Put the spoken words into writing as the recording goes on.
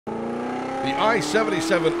the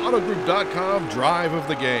I-77AutoGroup.com drive of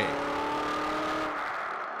the game.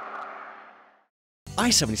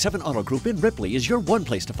 I-77 Auto Group in Ripley is your one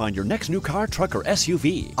place to find your next new car, truck, or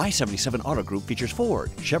SUV. I-77 Auto Group features Ford,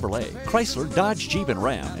 Chevrolet, Chrysler, Dodge, Jeep, and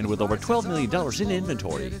Ram. And with over $12 million in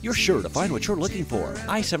inventory, you're sure to find what you're looking for.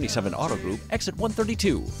 I-77 Auto Group, exit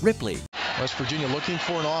 132, Ripley. West Virginia looking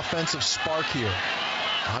for an offensive spark here.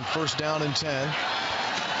 On first down and 10.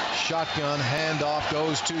 Shotgun handoff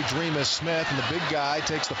goes to Dreamus Smith, and the big guy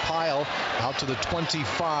takes the pile out to the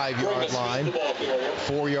 25-yard line.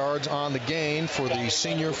 4 yards on the gain for the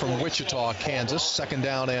senior from Wichita, Kansas. Second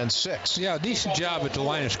down and 6. Yeah, decent job at the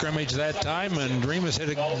line of scrimmage that time, and Dreamus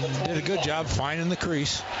did a good job finding the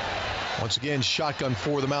crease. Once again, shotgun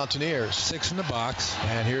for the Mountaineers. 6 in the box.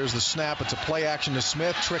 And here's the snap. It's a play action to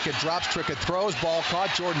Smith. Trickett drops, Trickett throws. Ball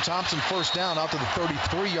caught. Jordan Thompson first down out to the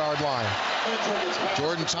 33-yard line.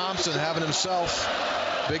 Jordan Thompson having himself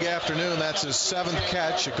big afternoon. That's his 7th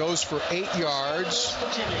catch. It goes for 8 yards.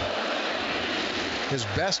 His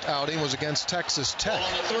best outing was against Texas Tech.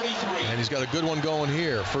 And he's got a good one going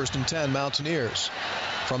here. First and 10, Mountaineers.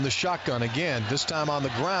 From the shotgun again, this time on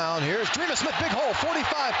the ground. Here's Dreamus Smith, big hole,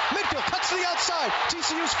 45, midfield, cuts to the outside.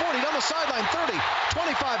 TCU's 40, down the sideline, 30,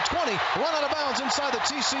 25, 20, run out of bounds inside the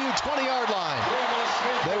TCU 20-yard line.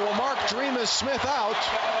 They will mark Dreamus Smith out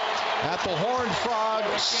at the Horned Frog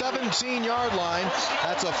 17-yard line.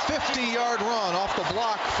 That's a 50-yard run off the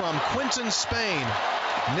block from Quinton Spain.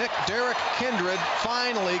 Derek Kindred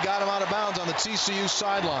finally got him out of bounds on the TCU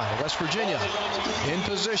sideline. West Virginia in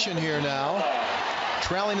position here now.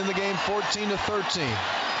 Trailing in the game 14-13.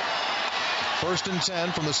 First and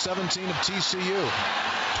 10 from the 17 of TCU.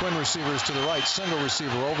 Twin receivers to the right, single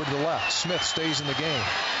receiver over to the left. Smith stays in the game.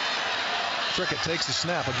 Trickett takes the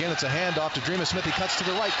snap. Again, it's a handoff to Dreamus Smith. He cuts to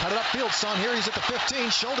the right, cut it upfield, son. Here he's at the 15,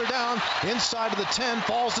 shoulder down, inside of the 10,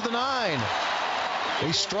 falls to the 9.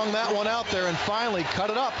 He strung that one out there and finally cut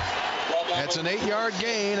it up. It's an 8-yard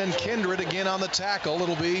gain, and Kindred again on the tackle.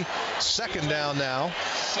 It'll be second down now.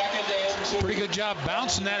 Pretty good job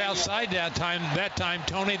bouncing that outside that time.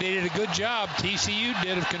 Tony, they did a good job. TCU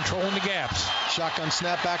did of controlling the gaps. Shotgun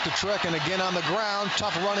snap back to Trick, and again on the ground.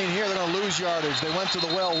 Tough running here. They're going to lose yardage. They went to the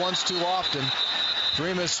well once too often.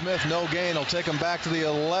 Dreamus Smith, no gain. He'll take them back to the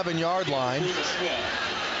 11-yard line.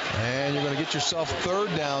 And you're going to get yourself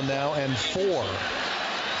third down now and 4.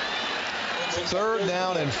 Third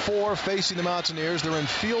down and 4 facing the Mountaineers. They're in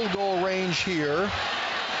field goal range here.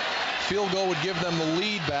 Field goal would give them the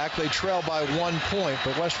lead back. They trail by 1 point,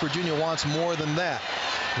 but West Virginia wants more than that.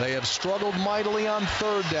 They have struggled mightily on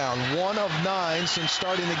third down. 1 of 9 since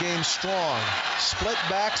starting the game strong. Split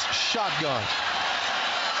backs, shotgun.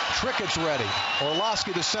 Trickett's ready.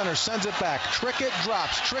 Orlowski to center, sends it back. Trickett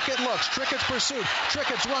drops. Trickett looks. Trickett's pursued.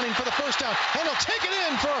 Trickett's running for the first down, and he'll take it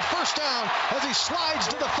in for a first down as he slides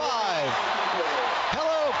to the 5.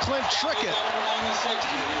 Hello, Clint Trickett.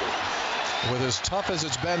 With as tough as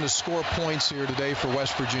it's been to score points here today for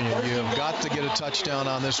West Virginia, you have got to get a touchdown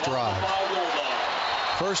on this drive.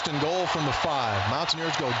 First and goal from the 5.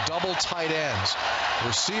 Mountaineers go double tight ends.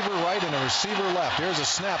 Receiver right and a receiver left. Here's a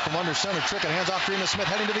snap from under center. Trickett hands off Dreamus Smith,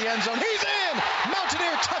 heading to the end zone. He's in!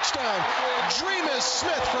 Mountaineer touchdown. Dreamus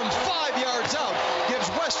Smith from 5 yards out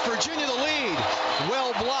gives West Virginia the lead.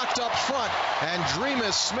 Well blocked up front, and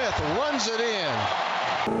Dreamus Smith runs it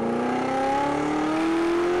in.